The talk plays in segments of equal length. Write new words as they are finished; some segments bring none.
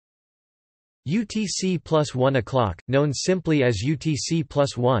UTC+1 o'clock, known simply as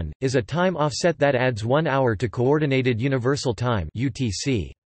UTC+1, is a time offset that adds 1 hour to Coordinated Universal Time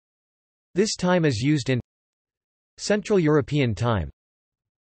 (UTC). This time is used in Central European Time,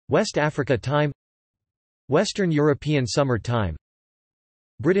 West Africa Time, Western European Summer Time,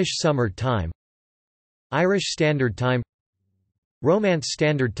 British Summer Time, Irish Standard Time, Romance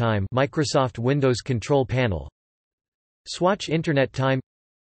Standard Time, Microsoft Windows Control Panel, Swatch Internet Time,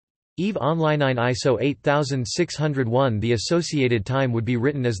 EVE Online ISO 8601. The associated time would be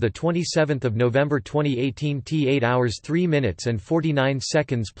written as the 27th of November 2018 T 8 hours 3 minutes and 49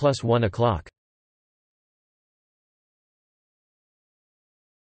 seconds plus 1 o'clock.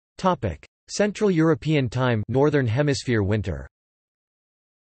 Topic: Central European Time, Northern Hemisphere winter.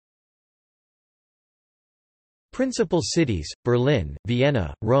 Principal cities: Berlin,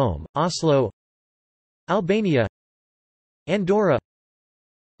 Vienna, Rome, Oslo, Albania, Andorra,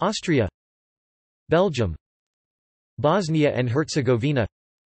 Austria, Belgium, Bosnia and Herzegovina,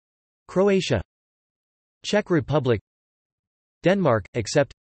 Croatia, Czech Republic, Denmark,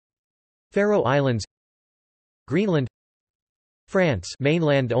 except Faroe Islands, Greenland, France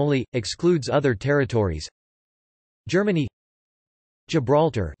mainland only, excludes other territories, Germany,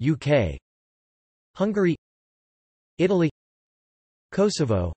 Gibraltar UK, Hungary, Italy,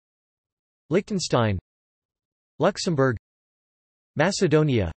 Kosovo, Liechtenstein, Luxembourg,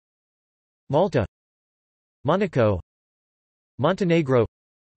 Macedonia, Malta, Monaco, Montenegro,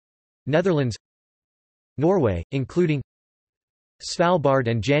 Netherlands, Norway, including Svalbard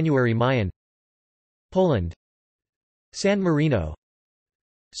and January Mayen, Poland, San Marino,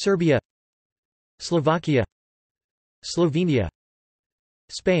 Serbia, Slovakia, Slovenia,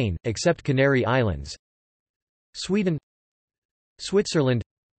 Spain, except Canary Islands, Sweden, Switzerland,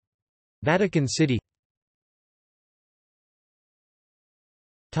 Vatican City.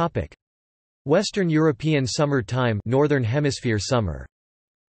 Topic: Western European Summer Time, Northern Hemisphere summer.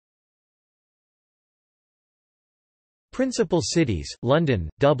 Principal cities: London,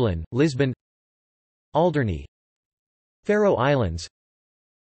 Dublin, Lisbon, Alderney, Faroe Islands,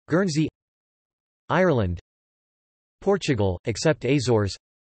 Guernsey, Ireland, Portugal, except Azores,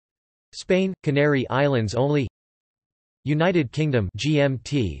 Spain, Canary Islands only, United Kingdom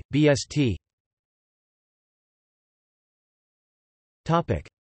GMT, BST. Topic: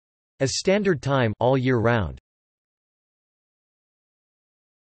 As standard time all year round.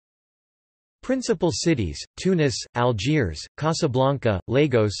 Principal cities: Tunis, Algiers, Casablanca,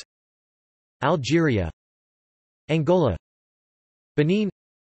 Lagos, Algeria, Angola, Benin,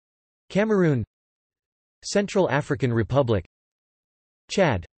 Cameroon, Central African Republic,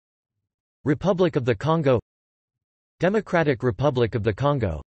 Chad, Republic of the Congo, Democratic Republic of the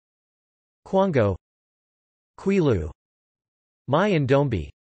Congo, Kwango, Kwilu, Mai and Ndombe,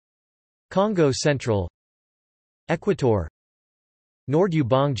 Congo Central, Equator, Nord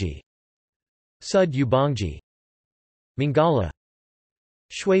Ubangi, Sud Ubangi, Mangala,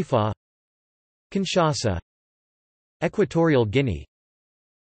 Shwefa, Kinshasa, Equatorial Guinea,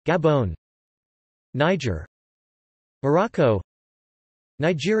 Gabon, Niger, Morocco,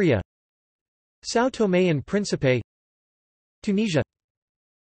 Nigeria, São Tomé and Príncipe, Tunisia.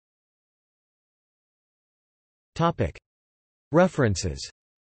 Topic: References.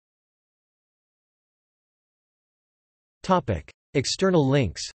 Topic: External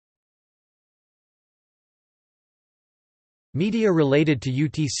links. Media related to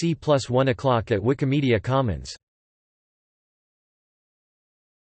UTC+1 o'clock at Wikimedia Commons.